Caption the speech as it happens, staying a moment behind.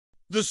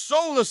The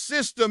solar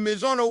system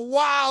is on a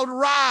wild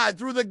ride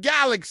through the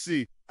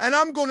galaxy, and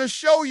I'm going to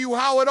show you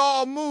how it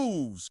all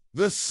moves.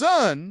 The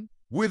sun,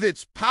 with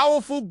its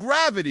powerful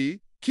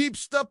gravity,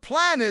 keeps the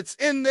planets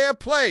in their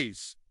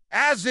place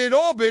as it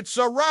orbits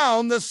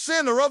around the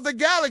center of the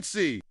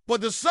galaxy.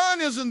 But the sun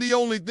isn't the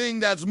only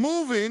thing that's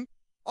moving.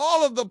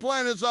 All of the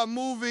planets are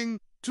moving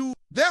too.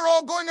 They're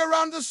all going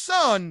around the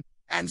sun,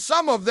 and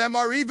some of them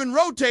are even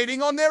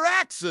rotating on their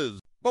axes.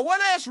 But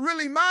what else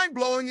really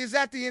mind-blowing is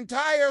that the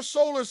entire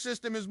solar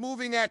system is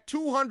moving at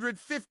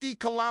 250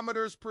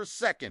 kilometers per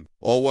second,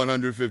 or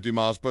 150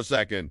 miles per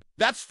second.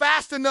 That's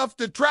fast enough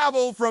to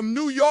travel from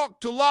New York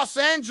to Los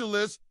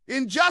Angeles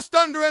in just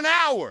under an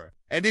hour.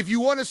 And if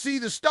you want to see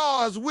the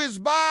stars whiz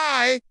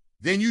by,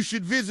 then you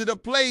should visit a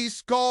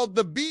place called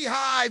the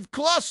Beehive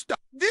Cluster.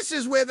 This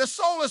is where the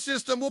solar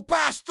system will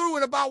pass through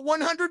in about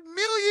 100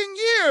 million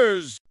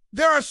years.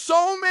 There are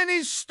so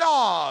many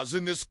stars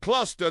in this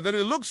cluster that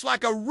it looks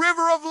like a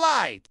river of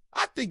light.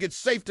 I think it's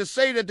safe to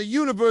say that the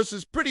universe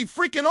is pretty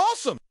freaking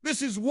awesome.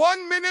 This is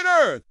 1 Minute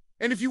Earth.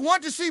 And if you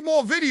want to see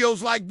more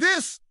videos like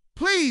this,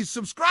 please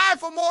subscribe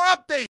for more updates.